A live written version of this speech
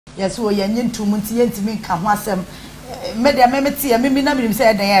Yes, we are in 2 months, yet come once. Media memeti, me never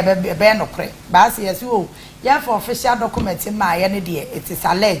said they bear no credit. But yes, you, for official documents in my energy, it is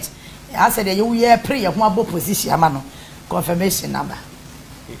alleged. I said, you year pre of one position, mano, confirmation number.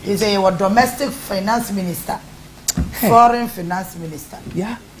 Is a domestic finance minister, foreign finance minister.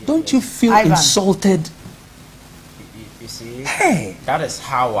 Yeah, don't you feel insulted? You see, that is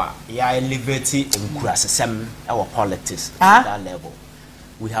how we are elevating in our politics at that level.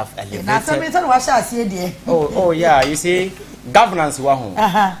 We have elevated. Oh yeah, you see, governance wahu.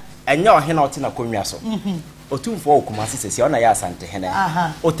 And you're here not in a commercial. Or 2 4 commerces, you're not asante hene.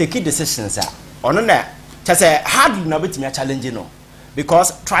 Or take decisions. Or no, just a hard no bit me challenging.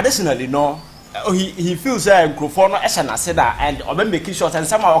 Because traditionally, no, he feels a microphone and or making sure and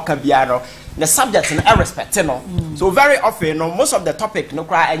somehow can be the subject and respect. So very often, most of the topic no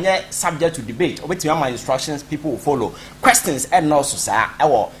cry and yet subject to debate. With my instructions, people will follow questions and also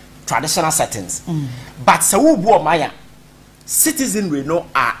our traditional settings. But so Maya citizens we know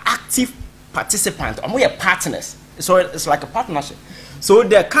are active participants and we are partners. So it's like a partnership. So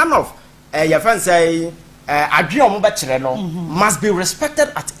the kind of your friends say must be respected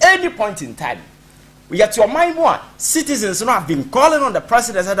at any point in time. Yet your mind more citizens have been calling on the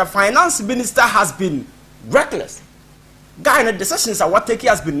president that the finance minister has been reckless. Guy, the decisions are what taking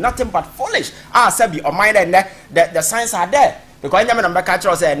has been nothing but foolish. Said your mind and the signs are there. Because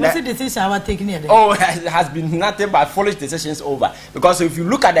what's the decision I taking here? Oh, it has been nothing but foolish decisions over. Because if you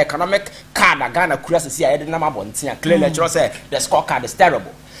look at the economic card that Ghana curiosity, clearly the scorecard is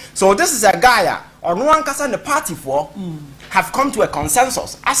terrible. So this is a guy on one person the party for have come to a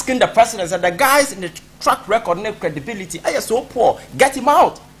consensus asking the president that the guys in the track record and credibility are so poor, get him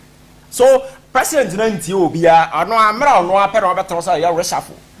out. So president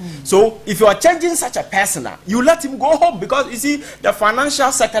reshuffle. So if you are changing such a person, you let him go home because you see the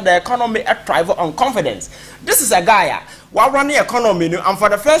financial sector, the economy thrive on confidence. This is a guy while running economy and for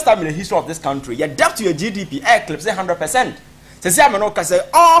the first time in the history of this country, your debt to your GDP eclipses 100%. Say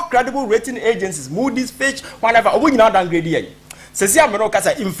all credible rating agencies, Moody's, Fitch, whatever, we not downgrade. Say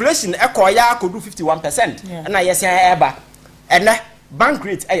inflation could do 51%. And I say and bank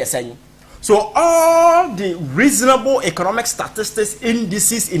rate saying. So all the reasonable economic statistics,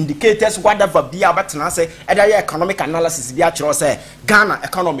 indices, indicators, whatever be about to say, economic analysis be actually say Ghana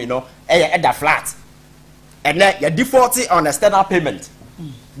economy no at the flat. And then you defaulting on external payment.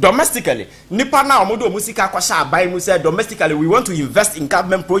 Domestically, Nipa na omodo musika kwasha buy mu say domestically we want to invest in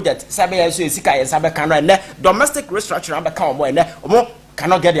government project. Sabe yeso esika ye sabe kan and domestic restructuring be kan omo and omo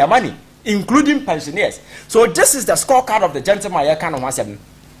cannot get their money, including pensioners. So this is the scorecard of the gentleman here kan 17.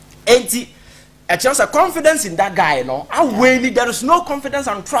 80 a confidence in that guy, there is no confidence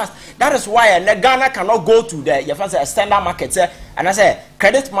and trust. That is why Ghana cannot go to the standard market and I say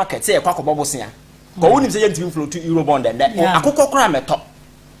credit market say kwakobobosia. Ko woni say yentimi flow to Eurobond and akoko kra meto.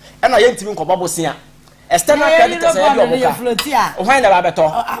 And I yentimi nkobobosia. External credit say oboka. Why na beto?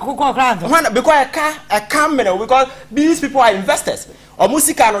 Akoko kra. Why because a come because these people are investors. Or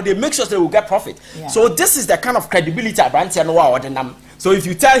musika no they make sure they will get profit. So this is the kind of credibility Abrantia no wa odinam. So if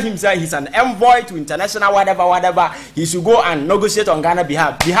you tell him that he's an envoy to international whatever, he should go and negotiate on Ghana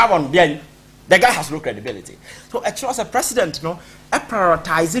behalf on the guy has no credibility. So as a president, I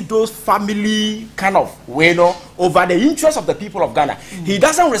prioritize those family kind of way, over the interests of the people of Ghana. He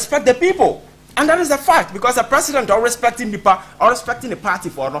doesn't respect the people. And that is a fact, because the president or respecting Nipa or respecting the party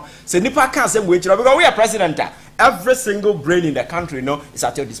for so Nipa can't say because we are president. Every single brain in the country is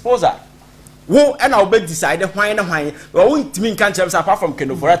at your disposal. Who and I'll be decided why and why. Won't mean can't apart from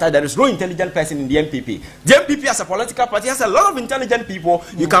Keno Forata, there is no intelligent person in the MPP. The MPP as a political party has a lot of intelligent people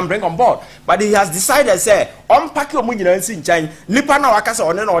you can bring on board. But he has decided, say, unpack your money in China, Nipa na wakasa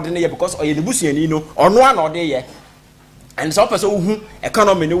on an ordinary because or the bush or no one or day. And so person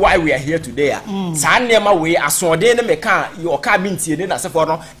economy why we are here today. Sanema way as so day meka your car being seen as a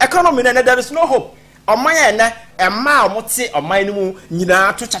for economy and there is no hope. On my end, a ma motse on my new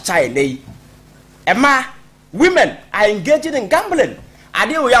nina to chacha. Emma, women are engaging in gambling.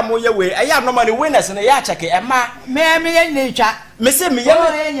 I do we are more way. I have normally winners in a ya check. Emma, me nature. Me say me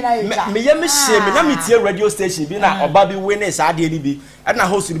radio station. Be na or Bobby winners are DDB. And na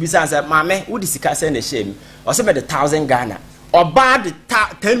host will be saying, "Mame, who is the shame? Or some 1,000 Ghana or bad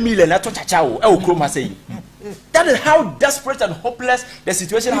 10 million. That's what Chroma saying. That is how desperate and hopeless the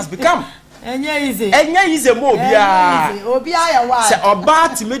situation has become." Easy more say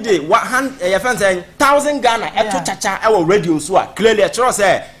about to me 1,000 Ghana eto chacha our radio so clearly a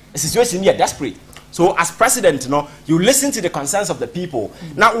say the situation here desperate So as president, you listen to the concerns of the people.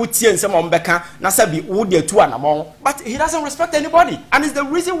 Now Utien some Ombeka, Nasabi Udia two and among, but he doesn't respect anybody. And it's the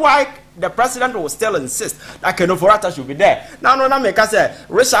reason why the president will still insist that Kenoforata should be there. Now no make us say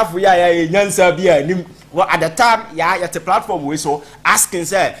reshuffle Yansa be well at the time, at the platform we saw asking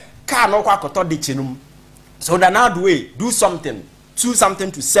say, can no kwakoto dichinum. So that now do something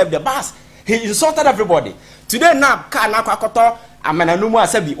to save the bus. He insulted everybody. Today now can no kwakoto Amenanuma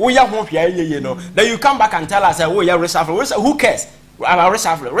sabi, oh yeah, then you come back and tell us, oh yeah, reshuffle. Who cares about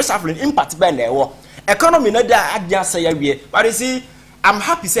reshuffling? Reshuffling impact bend there. Economy not there at just say, but you see, I'm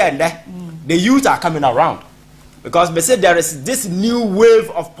happy saying that the youth are coming around because they say there is this new wave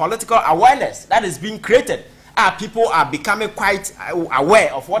of political awareness that is being created. People are becoming quite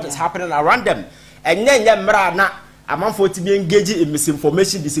aware of what is happening around them, and then a man for to be engaged in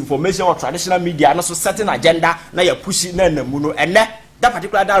misinformation, disinformation, or traditional media, and also certain agenda. Now you're pushing and that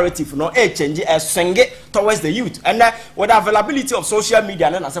particular narrative, change swing it towards the youth, and with the availability of social media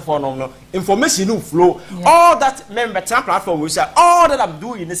and as a form information flow. All that member platform will say all that I'm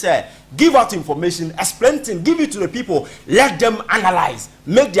doing is give out information, explain things, give it to the people, let them analyze,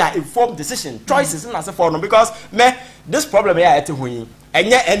 make their informed decision, choices, and as a form because this problem here at home, and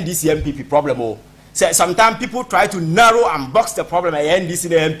yeah, NDC MPP problem. Sometimes people try to narrow and box the problem at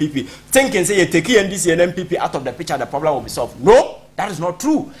NDC and MPP, thinking say you take NDC and MPP out of the picture, the problem will be solved. No, that is not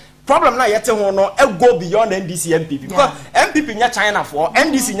true. Problem now yet go beyond NDC and MPP because MPP in China for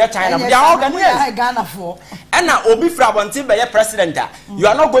NDC in China, they are organized. Ghana for. And now Obi Frabanti by president, you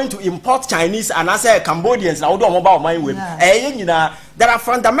are not going to import Chinese and answer Cambodians now. Don't about my way. There are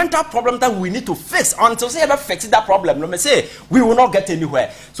fundamental problems that we need to fix. Until say ever fix that problem, let me say we will not get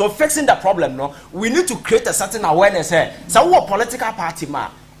anywhere. So fixing the problem, we need to create a certain awareness here. So what political party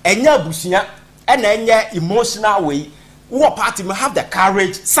enya busia and enya emotional way. What party may have the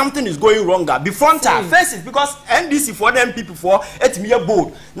courage? Something is going wrong. Be frontal, face it because NDC for them people for it me a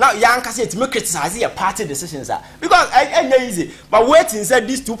bold. Now young can say it may criticize your party decisions because it's easy. But wait inside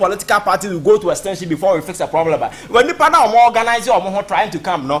these two political parties will go to extension before we fix the problem. When the partner are more organized or more trying to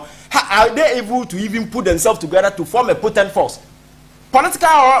come, are they able to even put themselves together to form a potent force?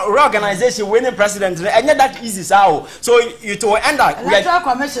 Political reorganization winning president and not that easy so it will end up electoral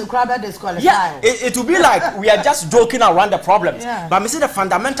commission disqualified. Yeah, it will be like we are just joking around the problems. But I say the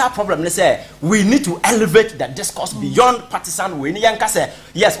fundamental problem is we need to elevate the discourse beyond partisan way.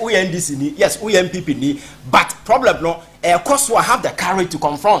 Yes, we NDC, yes, we MPP, but problem of course we have the courage to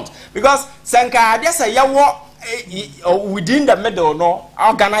confront because Senka there's a within the middle,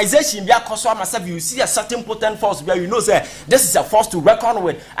 organization, you see a certain potent force where say this is a force to reckon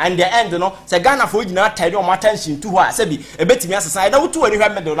with, and the end, say Ghana for you not tell your attention to her, say a bit me as I don't do any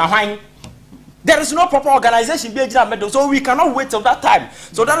middle. There is no proper organization being middle, so we cannot wait till that time.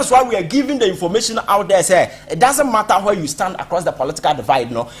 So that is why we are giving the information out there. Say it doesn't matter where you stand across the political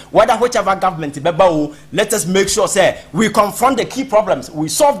divide, whether whichever government, let us make sure say we confront the key problems, we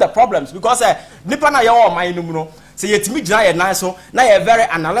solve the problems because Nipana yaw mind say yet me deny na so na you very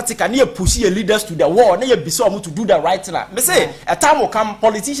analytical na you push your leaders to the wall na you be so to do the right thing. Me say a time will come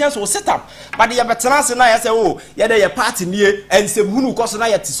politicians will sit up but the veterans na you say oh yeah your party near and say hunu cause na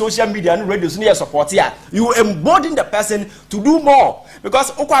your social media and radio near support here you embolden the person to do more because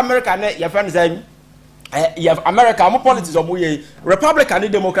Oko America na your friend say you have America, more politics or more Republican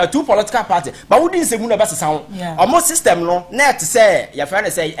and Democrat, two political parties. But we didn't say we sound. Almost system net to say your friend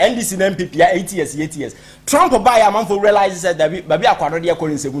say NDC and MPP 8 years. Trump buy a man for realizes that baby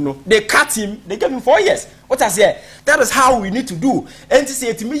they cut him, they gave him 4 years. What I say, that is how we need to do. And to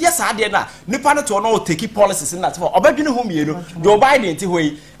say to me, yes, I did not. Nipana to know take policies in that for Obedin whom Joe Biden to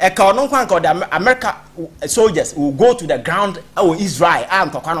way a canon called America soldiers will go to the ground Israel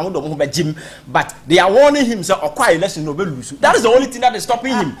and Tokano Jim, but they are warning him so or quite election no lose. That is the only thing that is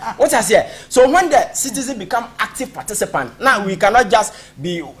stopping him. What I say. So when the citizens become active participants, now we cannot just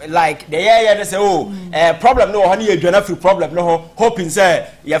be like the they say, oh, problem no honey a problem no hoping say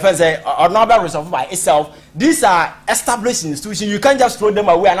your friends say or not resolved by itself. These are established institutions. You can't just throw them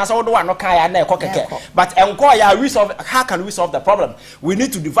away and that's all the one no but how can we solve the problem? We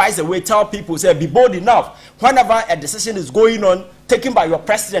need to devise a way, tell people, say be bold enough. Whenever a decision is going on taken by your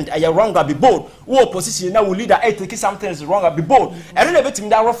president and you're wrong, be bold. Who opposition now will leader taking something is wrong, be bold. And then everything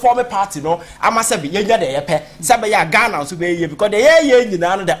that reform a party, I must say be Ghana because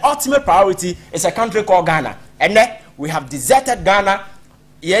the ultimate priority is a country called Ghana. And then we have deserted Ghana,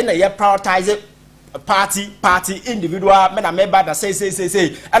 prioritize it. Party, individual, men are made by the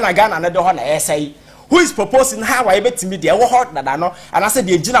say, and I got another one, say. who is proposing how I bet me the hot that I know, and I said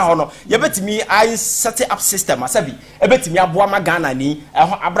the Gina Hono, you bet me I set up system, I said, I bet me Abuama Ghana ni,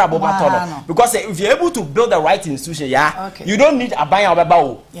 Abrabo Batono. Because if you're able to build the right institution, you don't need a buy or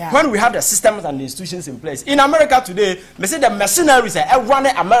when we have the systems and the institutions in place. In America today, they say the mercenaries are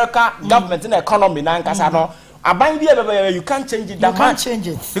running America government in the economy now, you can't change it that much.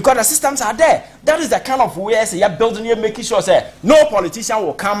 Because the systems are there. That is the kind of way you're building, you're making sure no politician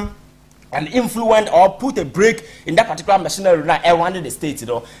will come and influence or put a break in that particular machinery around the state, you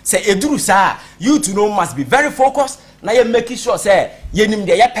know. Say Eduru sir, you to know must be very focused. Now you're making sure you nim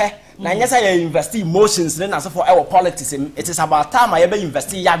the yepe. Now yes, I invest in emotions then as for our politics. It is about time I ever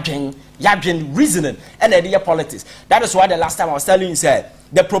invest in yabjin reasoning and idea politics. That is why the last time I was telling you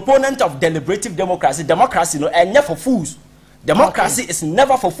the proponent of deliberative democracy, you know, and never for fools. Democracy is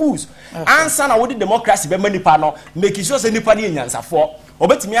never for fools. Answer now with democracy be many panel making sure anybody in answer for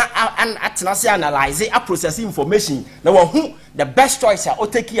obetimi and analyze process information now who the best choice or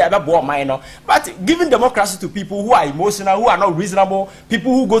take care about minor. But giving democracy to people who are emotional, who are not reasonable,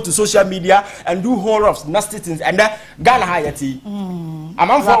 people who go to social media and do whole of nasty things, and then Ghana Hayati.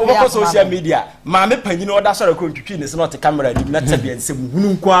 I'm for social media. Mamma Penny, that sort of country is not a camera, not to be and say,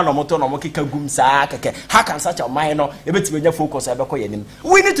 Munquan or Moton or Mokika Gumsa, how can such a minor able focus?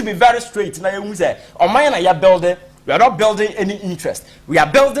 We need to be very straight. Now, you say, on mine, I building. We are not building any interest. We are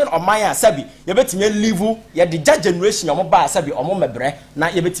building on my Sabi. You bet me live, you the judge generation of mobile Sabi or Momebre, now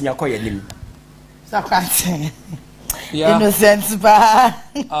you bet me a coy name. Yeah. Innocence, but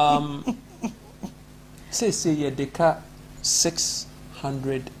say you deca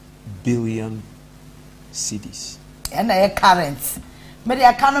 600 billion cedis. And I current. But the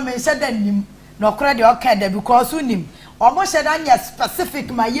economy said that no credit or candy because unim. Almost a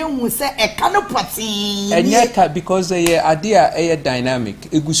specific my young will say a canopy. And yet, because they are idea a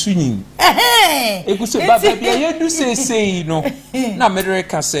dynamic, a good swinging. A good say, do say, no,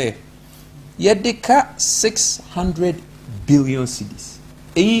 America say, yet they cut 600 billion cedis.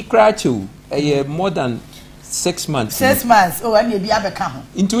 A cracho, a more than 6 months. 6 months, oh, I may be a count.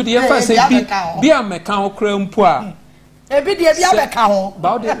 Into the emphasis, be a mecano crown poor.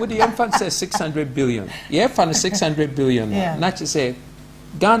 About it with the emphasis 600 billion. Yeah, for 600 billion. Not to say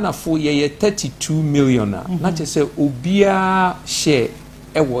Ghana for ye 32 million. Not to say Ubia share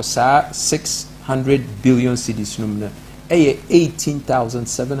it was 600 billion cedis number.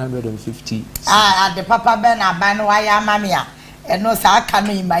 18,750. The Papa Ben Abano Mamia and no sa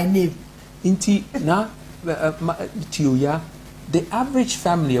coming in my name. Inti na Tioya, the average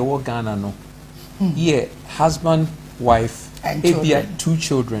family of Ghana no. Yeah, husband, wife, and 2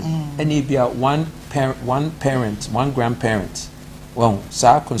 children, and one parent, one grandparent. Well,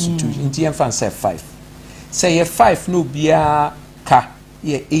 sa constitution. Indian fan say 5. Say a 5 no bia ka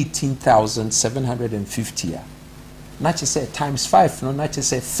 18,750. Not to say times 5, no, not to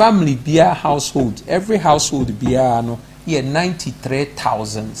say family bia household. Every household bia no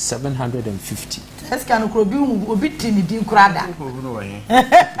 93,750. That's kind of a bit in the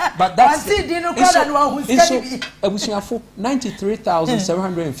but that's it.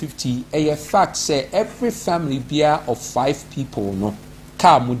 93,750. A fact say every family beer of 5 people no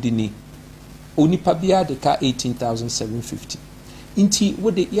car mudini onipa beer the car 18,750. Inti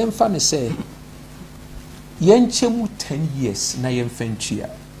what the young fan say yenchemu 10 years na yemfentua.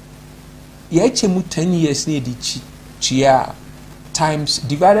 Yenchemu 10 years ne di chia times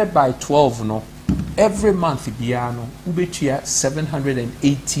divided by 12 no. Every month, Biano, Ubetia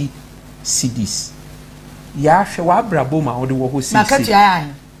 780 CDs. Yashawa Braboma or the Wahosi.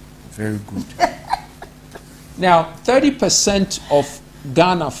 Very good. Now, 30% of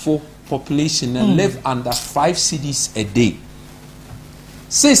Ghana full population live under 5 CDs a day.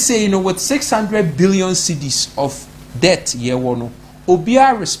 Say, you know, with 600 billion CDs of debt, yewono,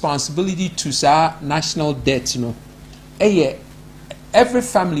 Obia responsibility to sa national debt, you know, every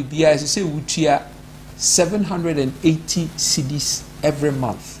family bia as you say Uchia 780 CDs every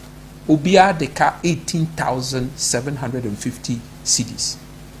month. Ubia de ka 18,750 CDs.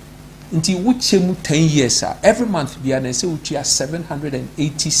 Until Uchemu 10 years every month bia na say Uchia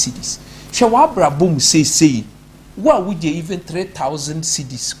 780 CDs. Shawabra boom say what would you even 3,000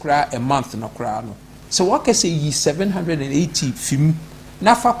 CDs cry a month no cry no. So what can say ye 780 film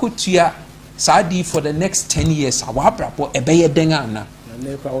nafakutia Sadi for the next 10 years, our brabo ebeye denga na.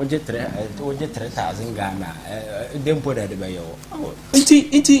 Oje 3,000 Ghana. Dem put at the bayo.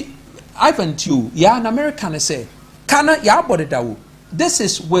 Inti Ivan Tio, ya an American say, Kana ya body dawo. This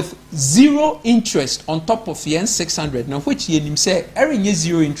is with 0 interest on top of yen 600. Now which ye say every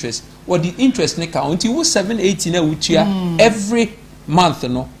 0 interest. Or the interest ne ka until 780 na uchia every month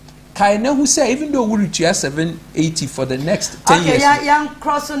no. Kaina who say even though we reach 780 for the next 10 years. Okay, young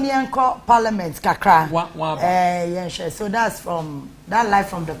crossing parliament kakra. Yeah, sure. So that's from that live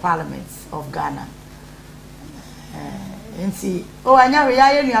from the parliament of Ghana.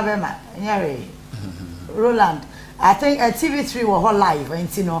 Roland, I think TV3 was live,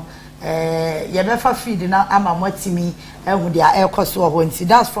 and you know, you better feed now. I'm a watching with their air cost or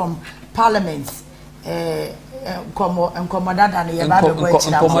that's from parliament. Comodada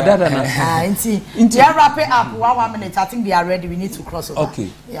wrap it up 1 minute. I think they are ready. We need to cross over. Okay.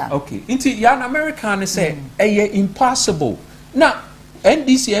 Inti yan American say impossible. Now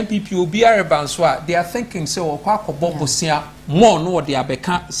NDC MPP will be a banswa. They are thinking so bobosia more no they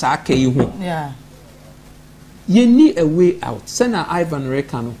abeka sa aka yi ho. Yeah. You need a way out. Sena Ivan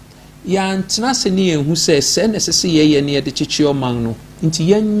Rekano. Yan tena se ni ehu say se necessary ye ne de chichi o man no. Inti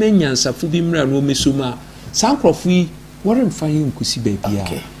yan menyansa fu bi mra no mesuma. Sankrofui weren't finding Kusi baby.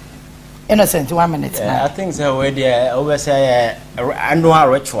 Okay. Innocent, 1 minute. I think so. Where the over say annual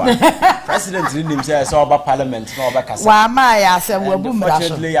ritual. President didn't himself so about parliament, no about Casa. Why my say we boom.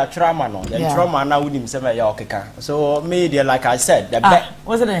 Unfortunately, a trauma no. The trauma now with himself okay. So media, like I said, the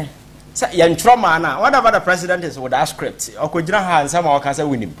what's it? Young trauma now. Whatever the president is with that script, or could you have some or can say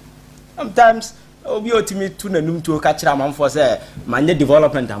win him? Sometimes. Obi otimi tu na num to ka kira man for say man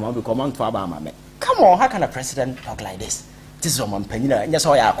development am be command to aba mame. Come on, how can a president talk like this? This is a man penina, and just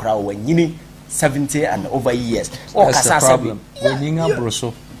how ya crowd when you 70 and over years. That's the problem. When you are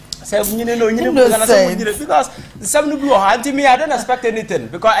broso. Because the 7 blue to me, I don't expect anything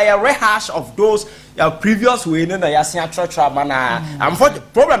because I rehash of those previous winning and Yasia mana. I'm for the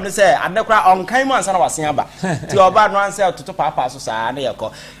problem they say, and the crowd on Kaiman and was saying to our bad one sell to Papa Society.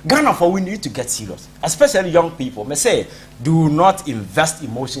 Ghana for we need to get serious, especially young people. May say, do not invest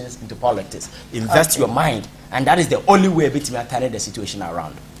emotions into politics, invest your mind, and that is the only way between turning the situation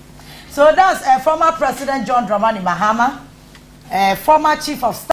around. So that's former President John Dramani Mahama, former Chief of Staff.